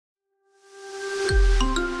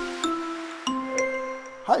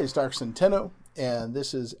Hi, it's Dr. Centeno, and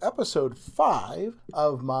this is episode 5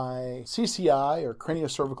 of my CCI or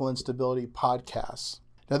Craniocervical Instability podcast.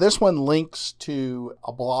 Now, this one links to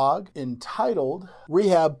a blog entitled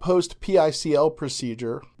Rehab Post-PICL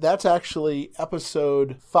Procedure. That's actually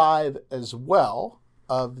episode 5 as well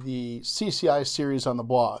of the CCI series on the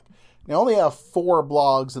blog. Now, I only have 4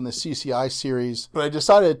 blogs in the CCI series, but I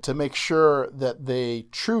decided to make sure that they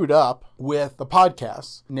trued up with the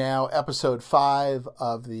podcast. Now, episode 5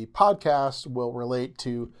 of the podcast will relate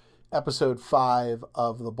to episode 5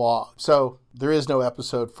 of the blog. So there is no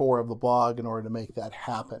episode 4 of the blog in order to make that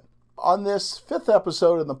happen. On this 5th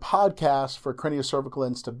episode in the podcast for craniocervical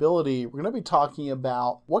instability, we're going to be talking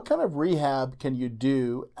about what kind of rehab can you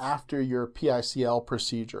do after your PICL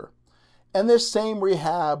procedure. And this same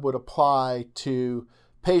rehab would apply to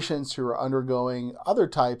patients who are undergoing other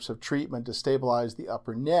types of treatment to stabilize the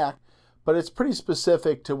upper neck, but it's pretty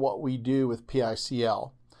specific to what we do with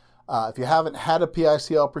PICL. If you haven't had a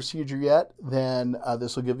PICL procedure yet, then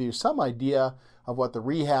this will give you some idea of what the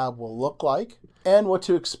rehab will look like and what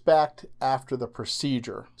to expect after the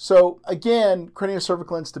procedure. So again,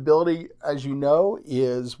 craniocervical instability, as you know,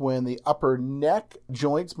 is when the upper neck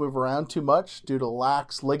joints move around too much due to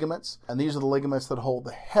lax ligaments, and these are the ligaments that hold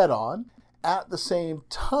the head on. At the same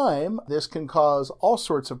time, this can cause all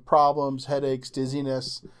sorts of problems, headaches,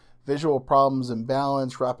 dizziness, visual problems,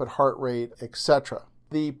 imbalance, rapid heart rate, etc.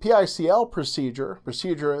 The PICL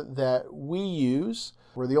procedure that we use,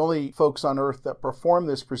 we're the only folks on earth that perform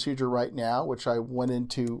this procedure right now, which I went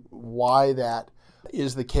into why that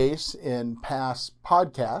is the case in past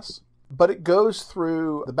podcasts. But it goes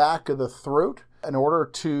through the back of the throat in order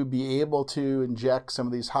to be able to inject some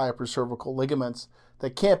of these high upper cervical ligaments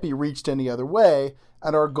that can't be reached any other way.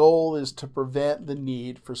 And our goal is to prevent the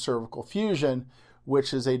need for cervical fusion,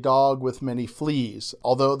 which is a dog with many fleas.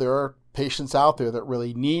 Although there are patients out there that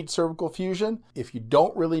really need cervical fusion, if you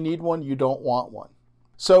don't really need one, you don't want one.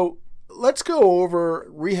 So let's go over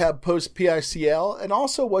rehab post-PICL and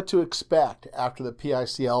also what to expect after the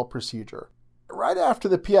PICL procedure. Right after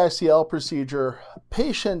the PICL procedure,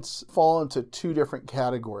 patients fall into 2 different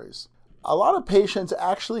categories. A lot of patients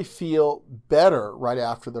actually feel better right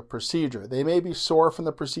after the procedure. They may be sore from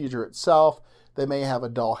the procedure itself. They may have a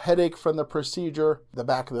dull headache from the procedure. The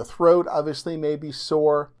back of the throat obviously may be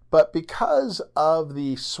sore. But because of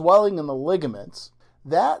the swelling in the ligaments,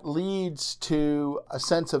 that leads to a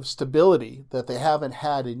sense of stability that they haven't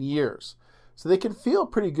had in years. So they can feel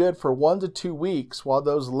pretty good for 1 to 2 weeks while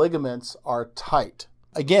those ligaments are tight.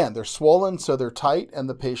 Again, they're swollen, so they're tight, and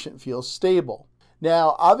the patient feels stable.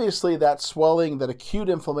 Now, obviously, that swelling, that acute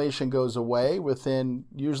inflammation goes away within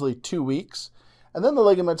usually 2 weeks, and then the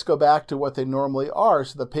ligaments go back to what they normally are,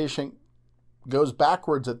 so the patient goes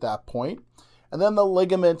backwards at that point, and then the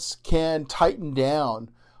ligaments can tighten down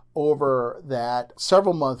over that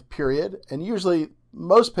several month period, and usually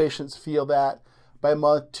most patients feel that by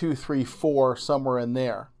month 2, 3, 4, somewhere in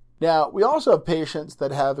there. Now, we also have patients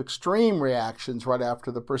that have extreme reactions right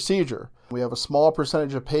after the procedure. We have a small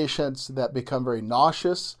percentage of patients that become very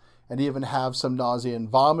nauseous and even have some nausea and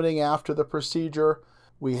vomiting after the procedure.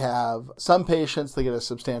 We have some patients that get a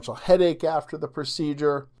substantial headache after the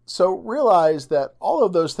procedure. So realize that all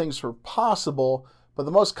of those things are possible, but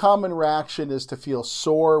the most common reaction is to feel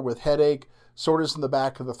sore with headache, soreness in the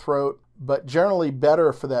back of the throat, but generally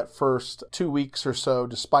better for that first 2 weeks or so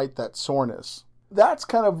despite that soreness. That's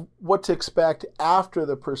kind of what to expect after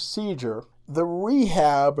the procedure. The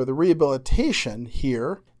rehab or the rehabilitation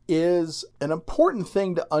here is an important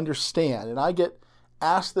thing to understand, and I get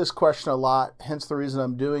asked this question a lot, hence the reason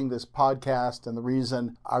I'm doing this podcast and the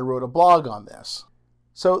reason I wrote a blog on this.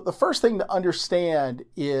 So the first thing to understand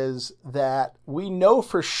is that we know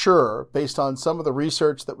for sure, based on some of the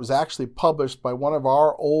research that was actually published by one of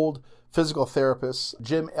our old physical therapists,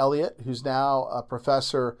 Jim Elliott, who's now a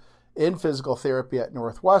professor in physical therapy at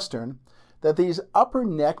Northwestern, that these upper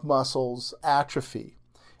neck muscles atrophy.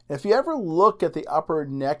 If you ever look at the upper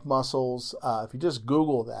neck muscles, if you just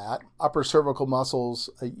Google that, upper cervical muscles,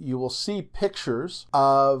 you will see pictures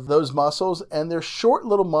of those muscles, and they're short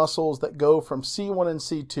little muscles that go from C1 and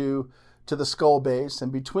C2 to the skull base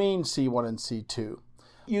and between C1 and C2.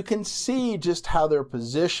 You can see just how they're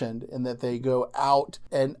positioned and that they go out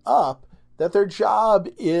and up, that their job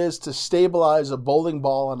is to stabilize a bowling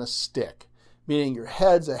ball on a stick, meaning your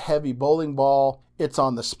head's a heavy bowling ball, it's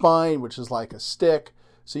on the spine, which is like a stick.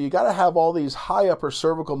 So you got to have all these high upper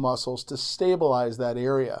cervical muscles to stabilize that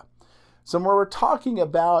area. So when we're talking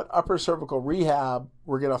about upper cervical rehab,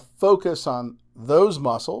 we're going to focus on those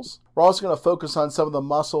muscles. We're also going to focus on some of the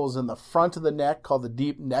muscles in the front of the neck called the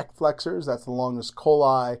deep neck flexors. That's the longus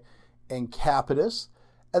colli and capitis.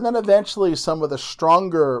 and then eventually some of the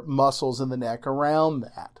stronger muscles in the neck around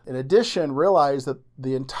that. In addition, realize that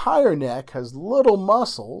the entire neck has little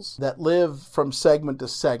muscles that live from segment to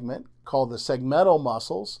segment, called the segmental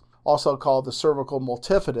muscles, also called the cervical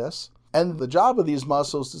multifidus. And the job of these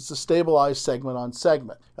muscles is to stabilize segment on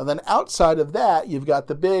segment. And then outside of that, you've got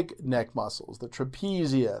the big neck muscles, the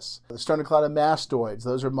trapezius, the sternocleidomastoids.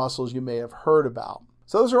 Those are muscles you may have heard about.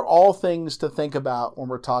 So those are all things to think about when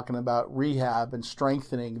we're talking about rehab and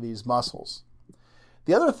strengthening these muscles.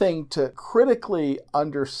 The other thing to critically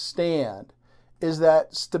understand is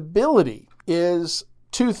that stability is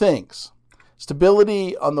two things.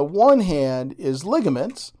 Stability, on the one hand, is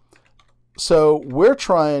ligaments. So we're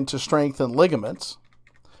trying to strengthen ligaments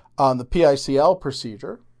on the PICL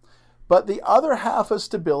procedure, but the other half of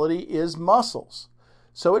stability is muscles.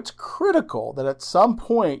 So it's critical that at some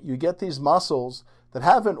point you get these muscles that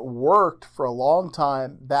haven't worked for a long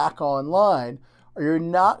time back online, or you're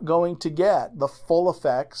not going to get the full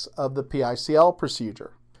effects of the PICL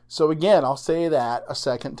procedure. So again, I'll say that a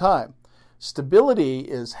second time. Stability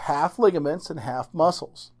is half ligaments and half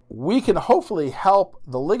muscles. We can hopefully help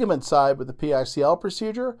the ligament side with the PICL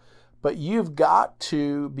procedure, but you've got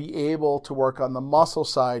to be able to work on the muscle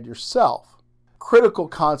side yourself. Critical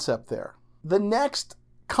concept there. The next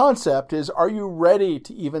concept is, are you ready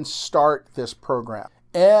to even start this program?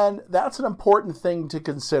 And that's an important thing to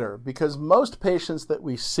consider, because most patients that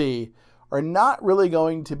we see are not really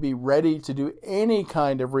going to be ready to do any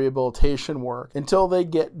kind of rehabilitation work until they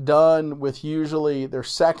get done with usually their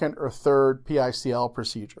second or third PICL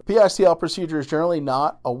procedure. PICL procedure is generally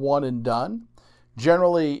not a one and done.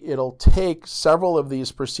 Generally, it'll take several of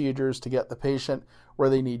these procedures to get the patient where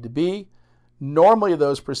they need to be. Normally,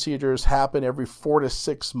 those procedures happen every 4 to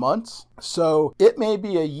 6 months. So it may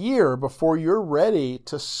be a year before you're ready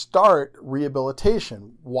to start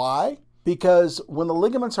rehabilitation. Why? Because when the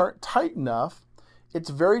ligaments aren't tight enough,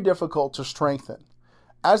 it's very difficult to strengthen.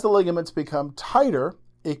 As the ligaments become tighter,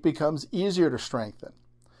 it becomes easier to strengthen.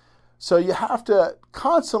 So you have to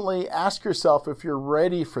constantly ask yourself if you're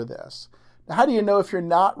ready for this. Now, how do you know if you're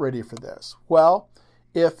not ready for this? Well,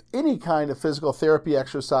 if any kind of physical therapy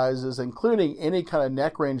exercises, including any kind of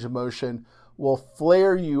neck range of motion, will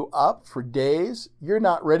flare you up for days, you're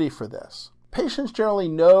not ready for this. Patients generally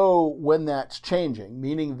know when that's changing,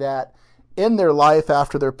 meaning that in their life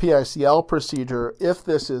after their PICL procedure, if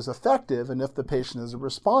this is effective and if the patient is a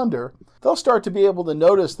responder, they'll start to be able to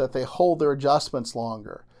notice that they hold their adjustments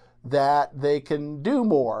longer, that they can do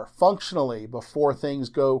more functionally before things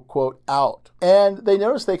go, quote, out. And they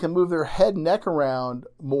notice they can move their head and neck around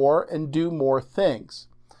more and do more things.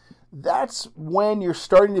 That's when you're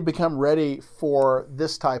starting to become ready for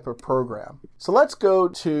this type of program. So let's go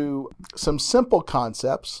to some simple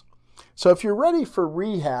concepts. So if you're ready for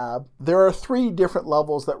rehab, there are 3 different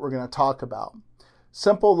levels that we're going to talk about.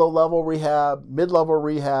 Simple low-level rehab, mid-level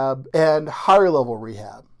rehab, and higher-level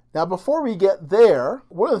rehab. Now, before we get there,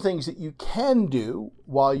 one of the things that you can do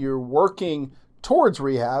while you're working towards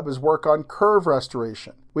rehab is work on curve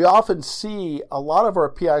restoration. We often see a lot of our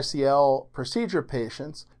PICL procedure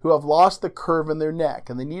patients who have lost the curve in their neck,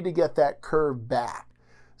 and they need to get that curve back.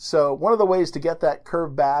 So one of the ways to get that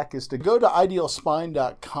curve back is to go to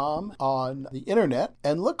idealspine.com on the internet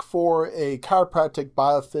and look for a chiropractic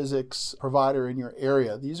biophysics provider in your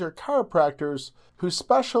area. These are chiropractors who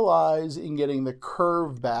specialize in getting the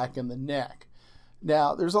curve back in the neck.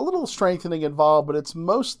 Now, there's a little strengthening involved, but it's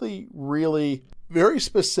mostly really very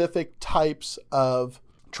specific types of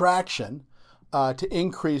traction to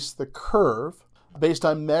increase the curve based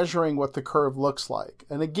on measuring what the curve looks like.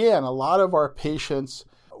 And again, a lot of our patients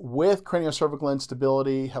with craniocervical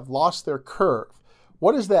instability have lost their curve.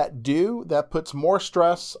 What does that do? That puts more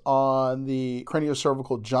stress on the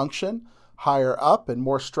craniocervical junction higher up and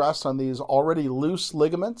more stress on these already loose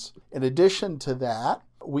ligaments. In addition to that,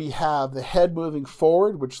 we have the head moving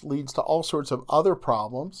forward, which leads to all sorts of other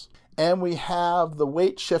problems. And we have the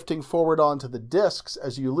weight shifting forward onto the discs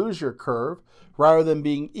as you lose your curve, rather than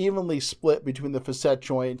being evenly split between the facet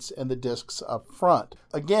joints and the discs up front.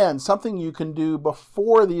 Again, something you can do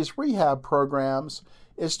before these rehab programs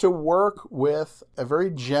is to work with a very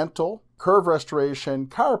gentle curve restoration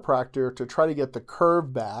chiropractor to try to get the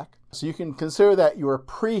curve back. So you can consider that your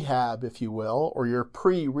prehab, if you will, or your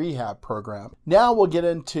pre-rehab program. Now we'll get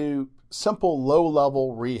into simple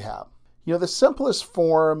low-level rehab. You know, the simplest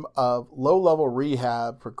form of low-level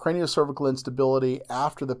rehab for craniocervical instability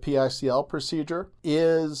after the PICL procedure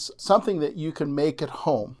is something that you can make at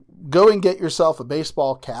home. Go and get yourself a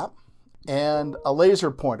baseball cap and a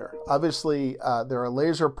laser pointer. Obviously, there are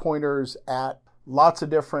laser pointers at lots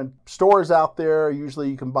of different stores out there. Usually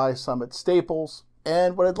you can buy some at Staples.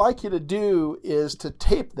 And what I'd like you to do is to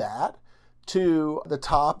tape that to the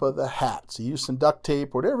top of the hat. So use some duct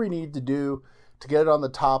tape, whatever you need to do to get it on the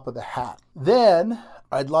top of the hat. Then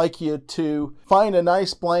I'd like you to find a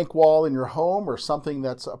nice blank wall in your home or something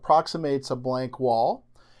that approximates a blank wall.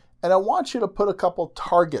 And I want you to put a couple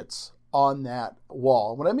targets on that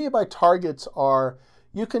wall. What I mean by targets are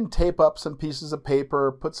you can tape up some pieces of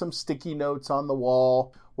paper, put some sticky notes on the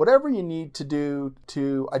wall, whatever you need to do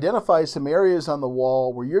to identify some areas on the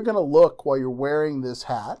wall where you're going to look while you're wearing this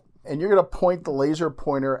hat, and you're going to point the laser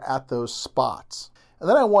pointer at those spots. And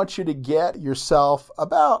then I want you to get yourself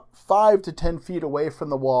about 5 to 10 feet away from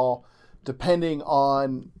the wall, depending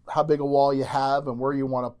on how big a wall you have and where you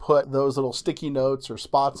want to put those little sticky notes or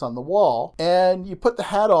spots on the wall. And you put the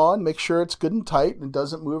hat on, make sure it's good and tight and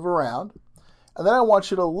doesn't move around. And then I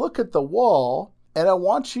want you to look at the wall, and I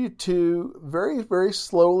want you to very, very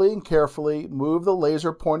slowly and carefully move the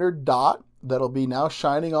laser pointer dot that'll be now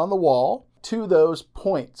shining on the wall to those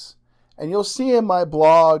points. And you'll see in my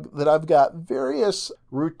blog that I've got various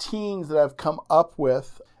routines that I've come up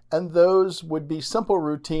with, and those would be simple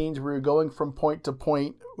routines where you're going from point to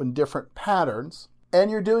point in different patterns. And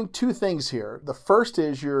you're doing two things here. The first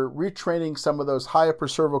is you're retraining some of those high upper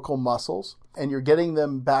cervical muscles, and you're getting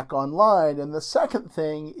them back online. And the second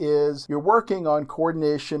thing is you're working on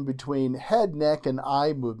coordination between head, neck, and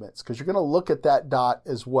eye movements, because you're going to look at that dot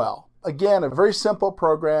as well. Again, a very simple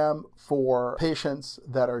program for patients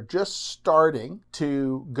that are just starting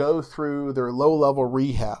to go through their low-level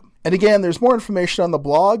rehab. And again, there's more information on the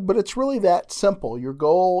blog, but it's really that simple. Your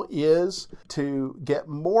goal is to get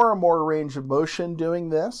more and more range of motion doing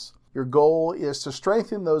this. Your goal is to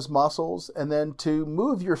strengthen those muscles and then to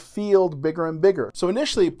move your field bigger and bigger. So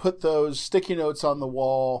initially put those sticky notes on the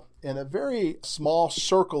wall in a very small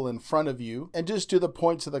circle in front of you and just do the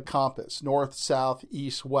points of the compass, north, south,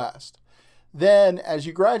 east, west. Then as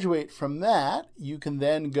you graduate from that, you can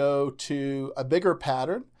then go to a bigger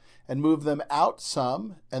pattern and move them out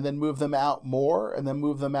some, and then move them out more, and then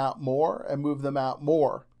move them out more, and move them out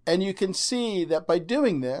more. And you can see that by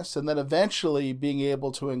doing this, and then eventually being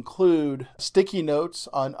able to include sticky notes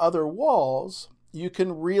on other walls, you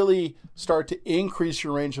can really start to increase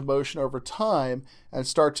your range of motion over time and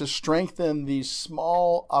start to strengthen these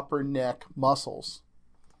small upper neck muscles.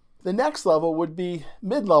 The next level would be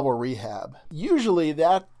mid-level rehab. Usually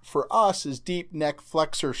that for us is deep neck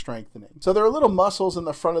flexor strengthening. So there are little muscles in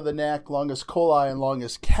the front of the neck, longus colli and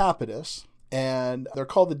longus capitis, and they're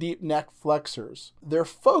called the deep neck flexors. Their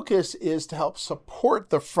focus is to help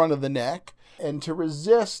support the front of the neck and to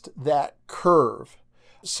resist that curve.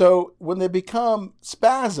 So when they become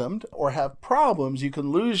spasmed or have problems, you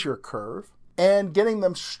can lose your curve. And getting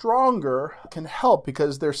them stronger can help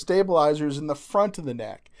because they're stabilizers in the front of the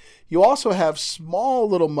neck. You also have small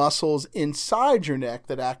little muscles inside your neck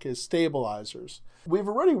that act as stabilizers. We've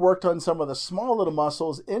already worked on some of the small little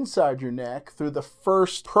muscles inside your neck through the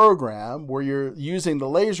first program where you're using the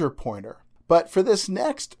laser pointer. But for this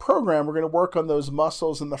next program, we're going to work on those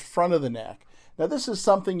muscles in the front of the neck. Now, this is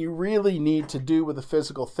something you really need to do with a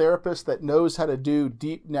physical therapist that knows how to do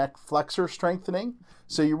deep neck flexor strengthening.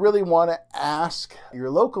 So you really want to ask your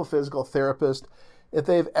local physical therapist if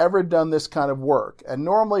they've ever done this kind of work. And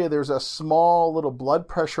normally there's a small little blood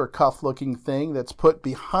pressure cuff looking thing that's put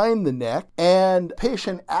behind the neck, and the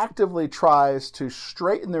patient actively tries to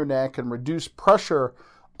straighten their neck and reduce pressure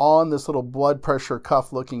on this little blood pressure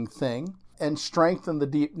cuff looking thing and strengthen the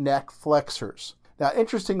deep neck flexors. Now,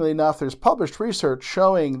 interestingly enough, there's published research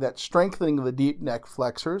showing that strengthening the deep neck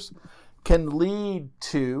flexors can lead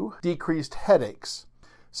to decreased headaches.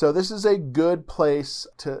 So this is a good place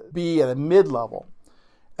to be at a mid-level.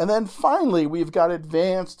 And then finally, we've got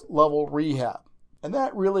advanced level rehab. And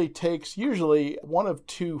that really takes usually one of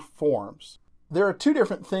two forms. There are two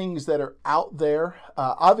different things that are out there.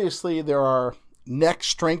 Obviously, there are neck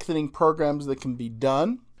strengthening programs that can be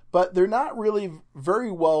done, but they're not really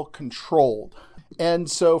very well controlled. And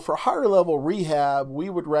so for higher level rehab, we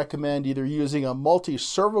would recommend either using a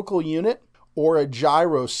multi-cervical unit or a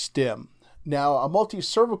gyrostim. Now, a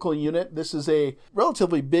multi-cervical unit, this is a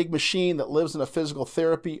relatively big machine that lives in a physical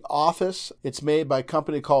therapy office. It's made by a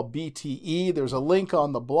company called BTE. There's a link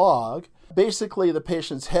on the blog. Basically, the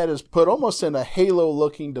patient's head is put almost in a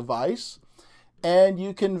halo-looking device, and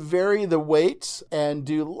you can vary the weights and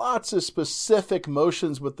do lots of specific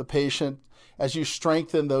motions with the patient as you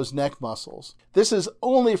strengthen those neck muscles. This is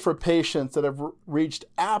only for patients that have reached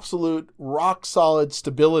absolute rock-solid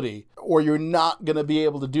stability, or you're not going to be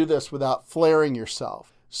able to do this without flaring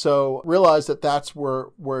yourself. So realize that that's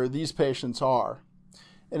where these patients are.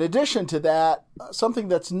 In addition to that, something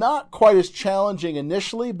that's not quite as challenging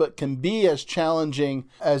initially, but can be as challenging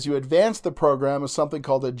as you advance the program is something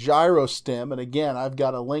called a gyrostim. And again, I've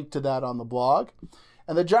got a link to that on the blog.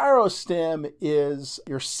 And the gyrostim is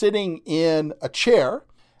you're sitting in a chair,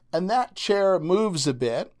 and that chair moves a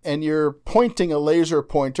bit, and you're pointing a laser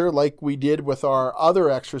pointer like we did with our other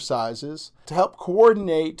exercises to help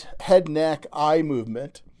coordinate head, neck, eye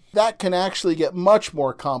movement. That can actually get much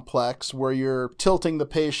more complex where you're tilting the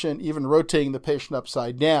patient, even rotating the patient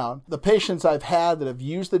upside down. The patients I've had that have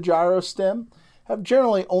used the gyrostim have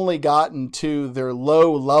generally only gotten to their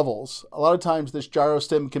low levels. A lot of times this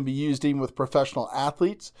gyrostim can be used even with professional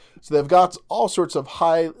athletes. So they've got all sorts of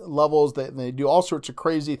high levels, they do all sorts of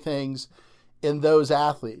crazy things in those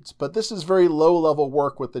athletes. But this is very low level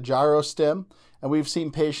work with the gyrostim, and we've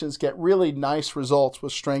seen patients get really nice results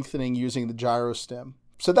with strengthening using the gyrostim.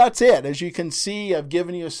 So that's it. As you can see, I've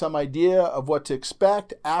given you some idea of what to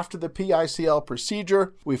expect after the PICL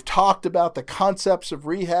procedure. We've talked about the concepts of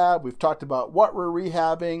rehab. We've talked about what we're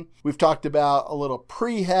rehabbing. We've talked about a little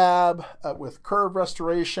prehab with curve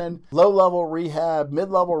restoration, low-level rehab,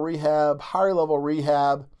 mid-level rehab, higher-level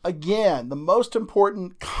rehab. Again, the most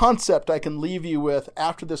important concept I can leave you with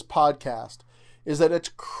after this podcast is that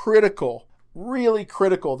it's critical, really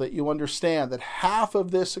critical, that you understand that half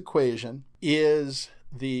of this equation is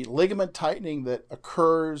the ligament tightening that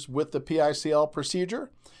occurs with the PICL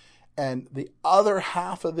procedure. And the other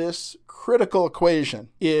half of this critical equation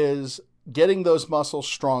is getting those muscles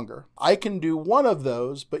stronger. I can do one of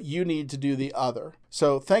those, but you need to do the other.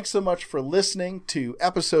 So thanks so much for listening to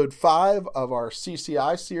episode 5 of our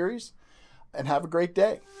CCI series, and have a great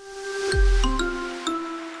day.